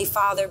Heavenly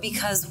Father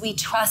because we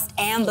trust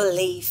and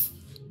believe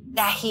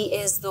that he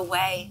is the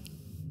way.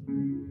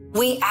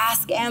 We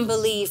ask and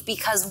believe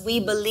because we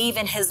believe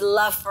in his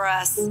love for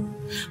us.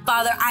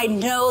 Father, I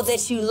know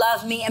that you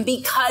love me, and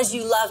because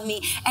you love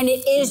me, and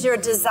it is your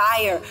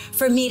desire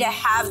for me to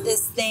have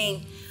this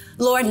thing,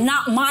 Lord,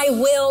 not my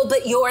will,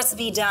 but yours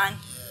be done.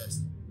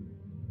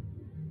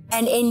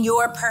 And in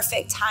your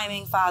perfect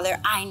timing, Father,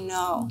 I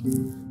know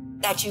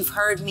that you've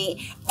heard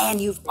me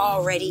and you've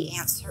already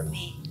answered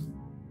me.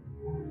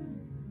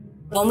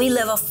 When we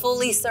live a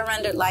fully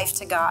surrendered life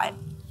to God,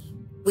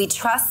 we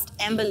trust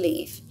and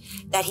believe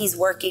that he's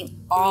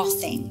working all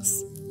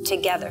things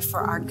together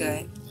for our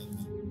good.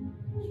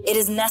 It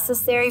is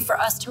necessary for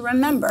us to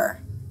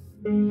remember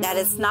that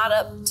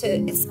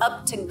it's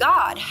up to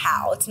God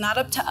how. It's not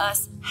up to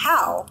us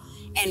how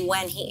and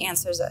when he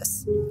answers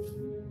us.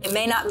 It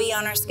may not be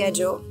on our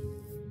schedule,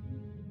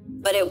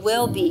 but it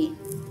will be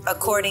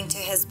according to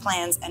his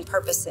plans and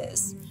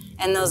purposes.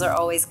 And those are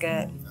always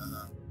good.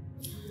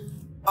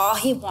 All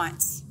he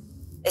wants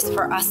is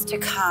for us to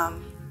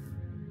come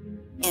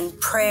in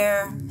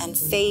prayer and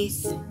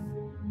faith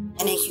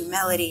and in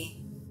humility,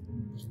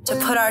 to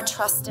put our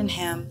trust in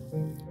him,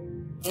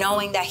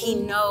 knowing that he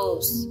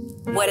knows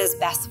what is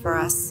best for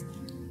us.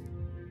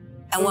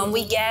 And when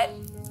we get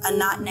a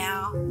not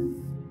now,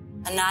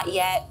 a not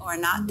yet, or a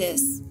not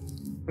this,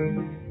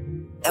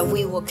 that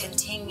we will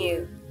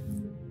continue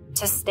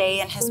to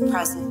stay in his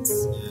presence,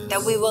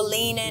 that we will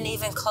lean in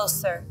even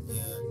closer,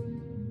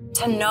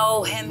 to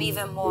know him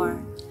even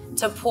more,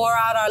 to pour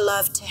out our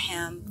love to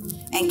him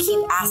and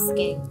keep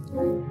asking,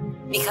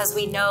 because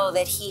we know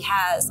that he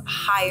has a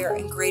higher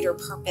and greater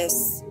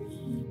purpose,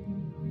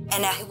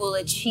 and that he will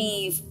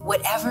achieve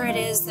whatever it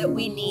is that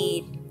we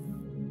need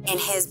in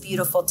his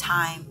beautiful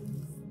time.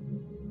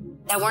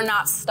 That we're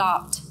not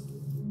stopped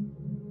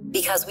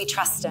because we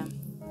trust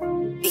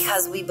him,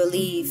 because we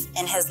believe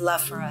in his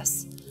love for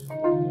us.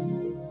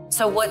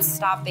 So what's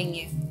stopping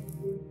you?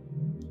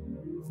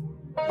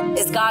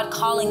 Is God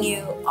calling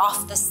you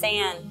off the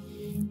sand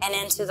and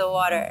into the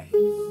water?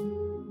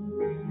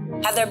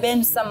 Have there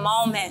been some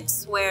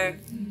moments where,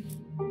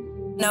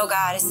 no,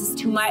 God, this is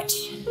too much?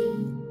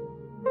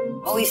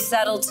 Well, we've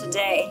settled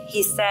today.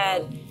 He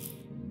said,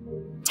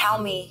 tell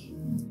me,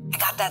 I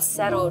got that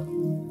settled.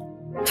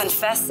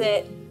 Confess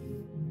it.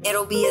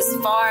 It'll be as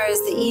far as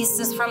the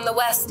east is from the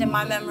west in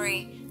my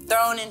memory,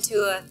 thrown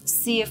into a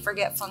sea of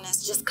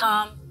forgetfulness. Just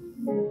come.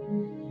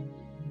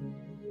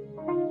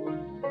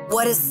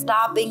 What is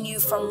stopping you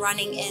from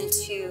running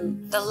into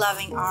the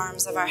loving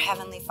arms of our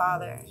Heavenly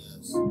Father?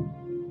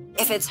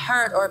 If it's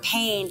hurt or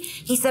pain,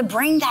 he said,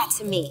 bring that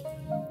to me.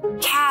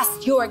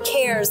 Cast your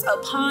cares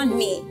upon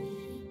me,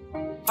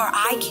 for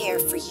I care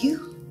for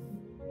you.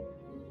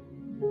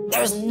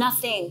 There's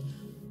nothing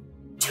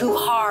too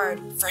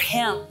hard for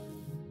him.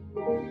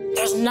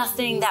 There's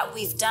nothing that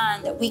we've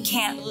done that we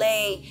can't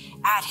lay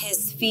at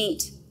his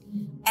feet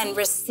and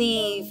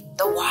receive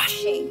the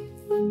washing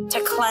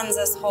to cleanse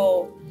us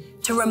whole,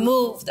 to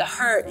remove the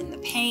hurt and the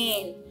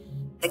pain,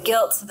 the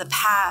guilt of the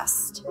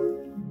past.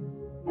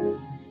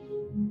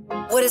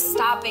 What is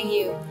stopping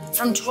you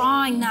from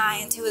drawing nigh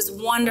into his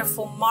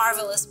wonderful,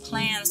 marvelous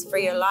plans for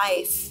your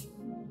life?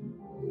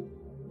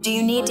 Do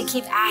you need to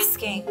keep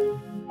asking?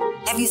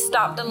 Have you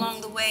stopped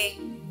along the way?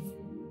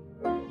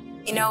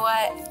 You know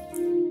what?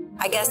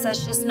 I guess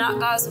that's just not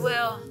God's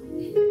will.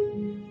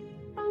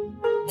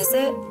 Is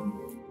it?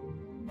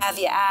 Have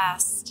you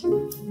asked?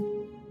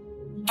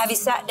 Have you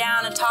sat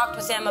down and talked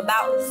with him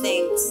about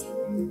things?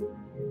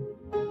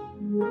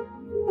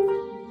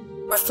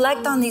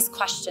 Reflect on these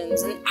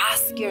questions and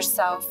ask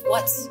yourself,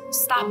 what's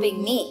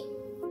stopping me?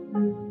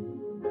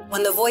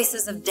 When the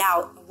voices of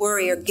doubt,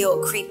 worry, or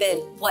guilt creep in,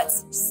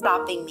 what's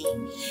stopping me?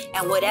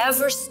 And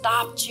whatever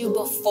stopped you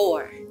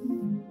before,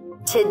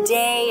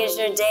 today is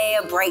your day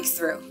of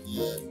breakthrough.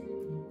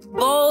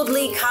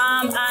 Boldly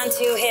come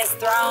unto his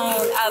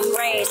throne of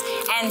grace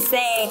and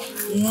say,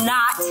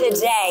 not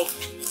today,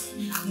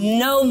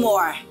 no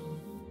more.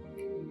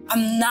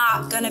 I'm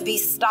not gonna be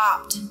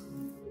stopped.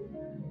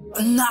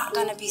 I'm not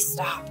gonna be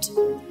stopped.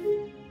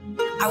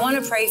 I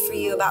wanna pray for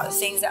you about the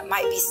things that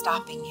might be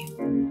stopping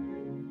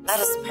you. Let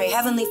us pray.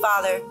 Heavenly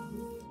Father,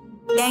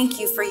 thank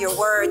you for your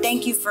word.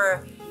 Thank you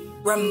for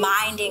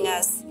reminding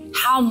us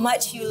how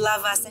much you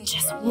love us and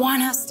just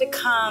want us to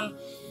come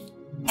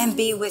and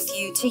be with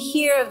you, to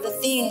hear of the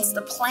things,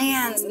 the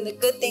plans, and the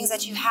good things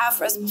that you have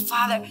for us. But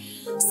Father,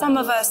 some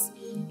of us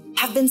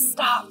have been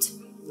stopped.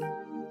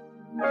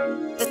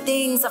 The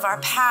things of our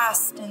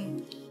past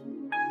and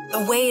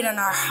the weight on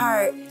our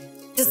heart,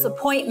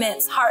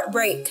 disappointments,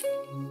 heartbreak,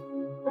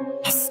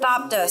 has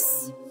stopped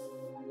us.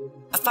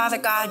 But Father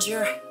God,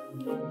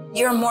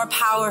 you're more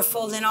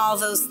powerful than all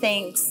those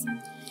things.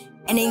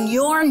 And in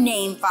your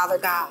name, Father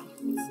God,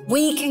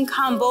 we can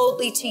come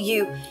boldly to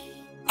you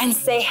and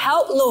say,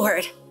 help,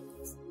 Lord.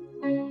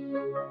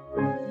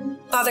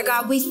 Father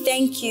God, we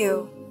thank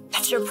you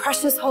that your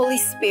precious Holy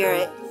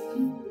Spirit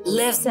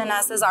lives in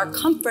us as our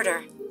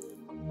comforter,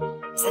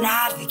 as an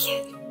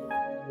advocate.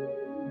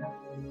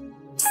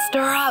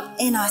 Stir up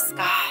in us,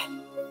 God,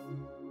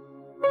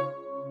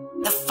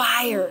 the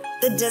fire,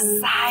 the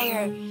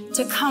desire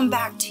to come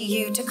back to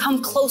you, to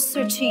come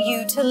closer to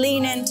you, to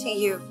lean into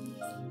you.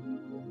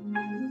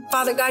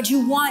 Father God,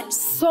 you want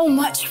so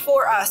much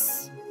for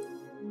us.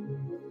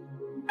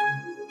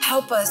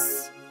 Help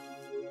us.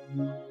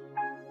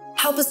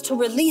 Help us to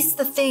release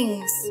the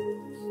things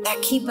that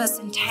keep us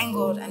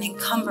entangled and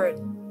encumbered.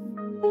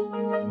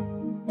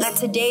 Let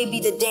today be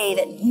the day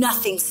that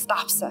nothing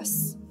stops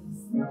us.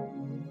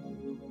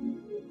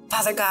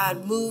 Father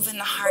God, move in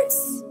the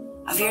hearts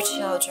of your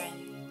children.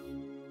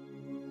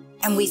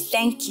 And we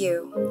thank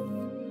you.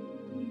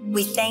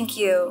 We thank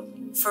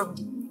you for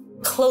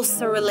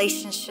closer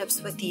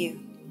relationships with you.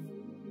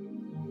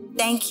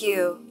 Thank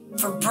you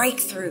for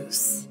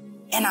breakthroughs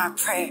in our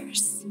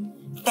prayers.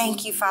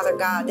 Thank you, Father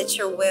God, that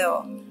your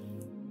will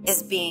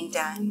is being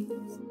done.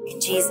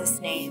 In Jesus'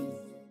 name.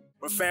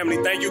 Well, family,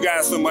 thank you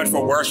guys so much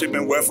for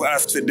worshiping with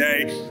us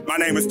today. My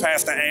name is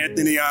Pastor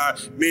Anthony.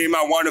 Me and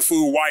my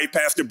wonderful wife,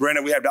 Pastor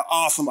Brenna, we have the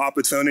awesome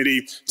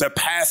opportunity to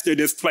pastor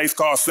this place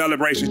called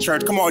Celebration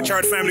Church. Come on,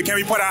 church family, can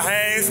we put our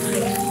hands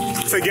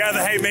together?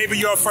 Hey, maybe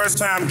you're a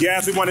first-time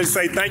guest. We wanted to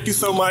say thank you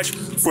so much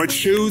for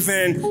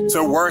choosing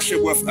to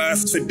worship with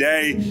us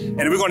today. And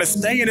we're going to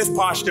stay in this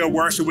posture of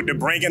worship with the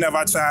bringing of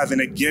our tithes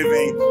and the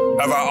giving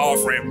of our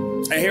offering.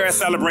 And here at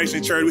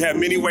Celebration Church, we have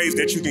many ways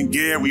that you can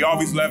give. We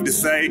always love to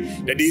say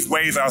that these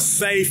ways are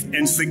safe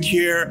and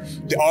secure.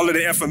 All of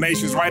the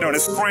information is right on the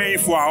screen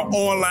for our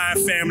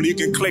online family. You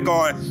can click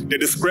on the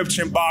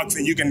description box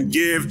and you can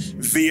give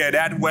via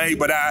that way.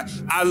 But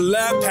I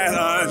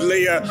love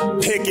Lea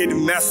Pickett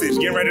message.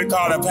 Getting ready to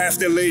call her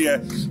Pastor Lea.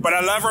 But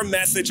I love her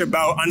message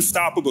about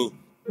unstoppable.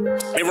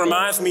 It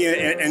reminds me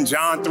in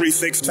John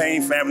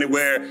 3:16, family,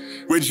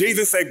 where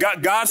Jesus said,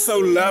 God so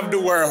loved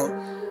the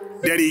world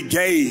that he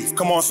gave.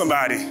 Come on,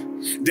 somebody.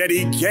 That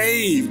he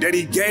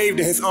gave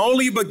to his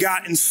only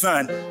begotten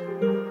son.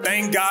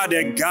 Thank God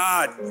that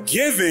God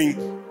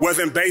giving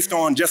wasn't based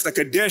on just a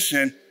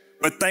condition,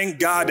 but thank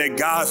God that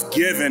God's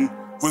giving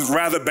was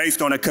rather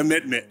based on a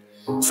commitment.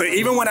 So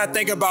even when I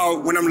think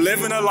about when I'm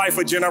living a life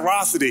of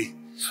generosity,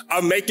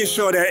 I'm making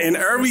sure that in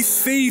every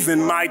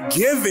season, my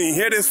giving,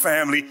 hear this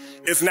family,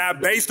 is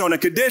not based on a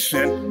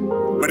condition,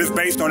 but it's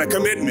based on a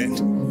commitment.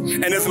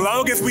 And as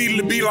long as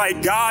we be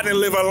like God and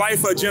live a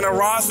life of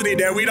generosity,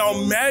 that we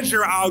don't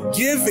measure our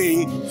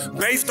giving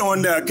based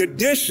on the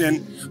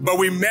condition, but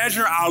we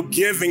measure our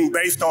giving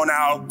based on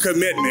our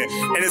commitment.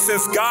 And it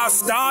says God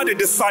started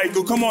the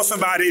cycle, come on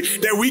somebody,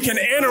 that we can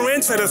enter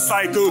into the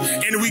cycle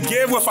and we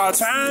give with our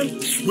time,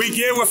 we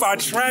give with our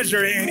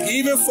treasure, and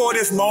even for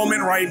this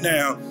moment right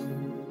now,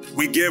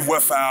 we give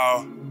with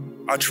our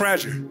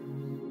treasure.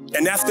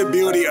 And that's the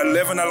beauty of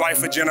living a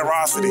life of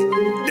generosity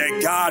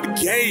that God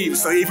gave.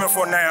 So even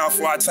for now,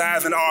 for our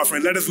tithes and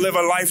offering, let us live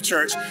a life,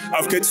 church,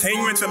 of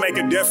continuing to make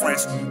a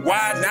difference.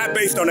 Why? Not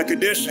based on a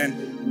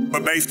condition,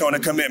 but based on a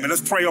commitment.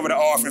 Let's pray over the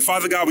offering.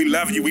 Father God, we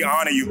love you. We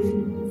honor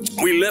you.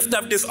 We lift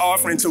up this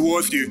offering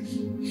towards you.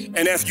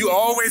 And as you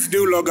always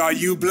do, Lord God,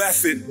 you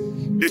bless it,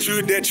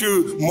 that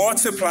you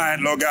multiply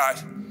it, Lord God,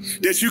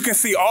 that you can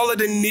see all of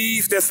the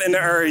needs that's in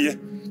the area,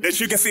 that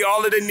you can see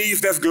all of the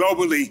needs that's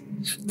globally.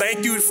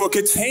 Thank you for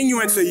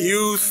continuing to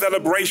use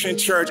Celebration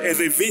Church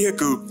as a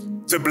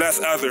vehicle to bless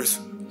others.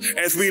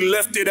 As we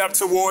lift it up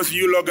towards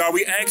you, Lord God,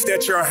 we ask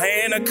that your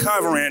hand of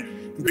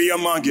covering be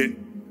among it.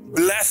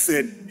 Bless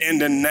it in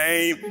the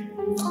name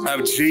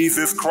of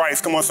Jesus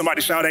Christ. Come on,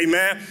 somebody shout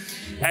amen.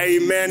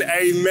 Amen,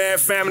 amen,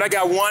 family. I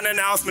got one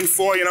announcement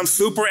for you, and I'm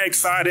super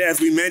excited,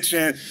 as we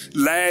mentioned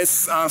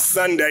last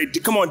Sunday.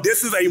 Come on,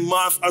 this is a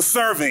month of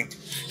serving.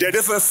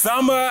 This is a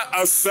summer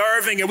of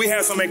serving, and we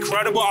have some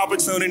incredible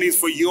opportunities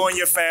for you and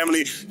your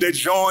family to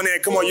join in.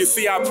 Come on, you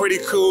see our pretty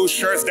cool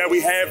shirts that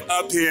we have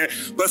up here.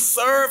 But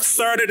Serve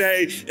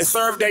Saturday and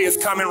Serve Day is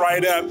coming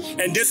right up,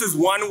 and this is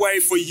one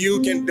way for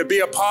you to be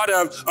a part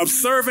of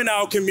serving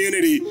our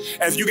community.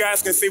 As you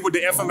guys can see with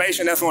the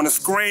information that's on the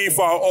screen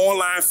for our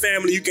online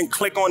family, you can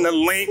click on the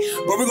link.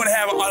 But we're going to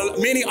have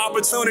many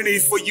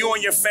opportunities for you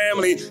and your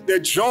family to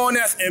join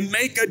us and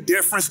make a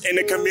difference in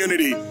the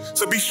community.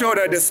 So be sure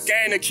to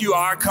scan the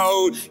QR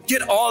code,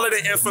 get all of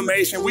the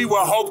information. We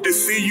will hope to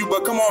see you.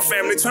 But come on,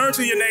 family, turn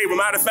to your neighbor,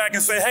 matter of fact,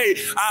 and say,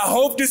 hey, I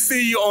hope to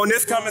see you on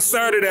this coming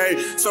Saturday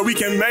so we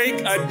can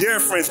make a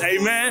difference.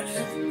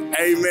 Amen.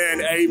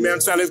 Amen.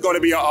 Amen. So it's going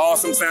to be an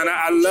awesome time.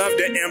 I love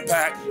the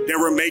impact that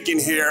we're making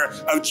here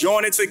of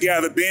joining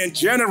together, being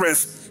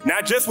generous,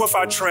 not just with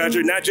our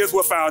treasure, not just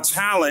with our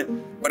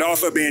talent, but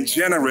also being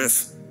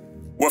generous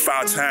with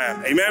our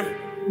time. Amen.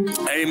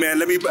 Amen.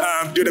 Let me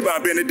do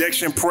the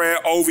benediction prayer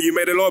over you.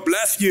 May the Lord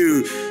bless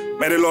you.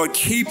 May the Lord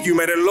keep you.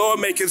 May the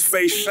Lord make his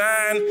face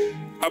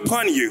shine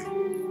upon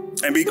you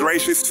and be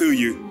gracious to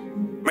you.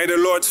 May the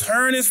Lord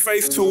turn his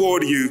face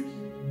toward you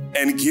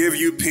and give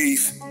you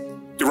peace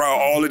throughout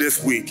all of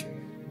this week.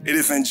 It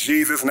is in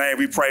Jesus' name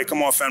we pray.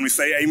 Come on, family,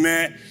 say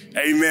amen.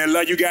 Amen.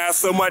 Love you guys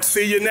so much.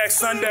 See you next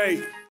Sunday.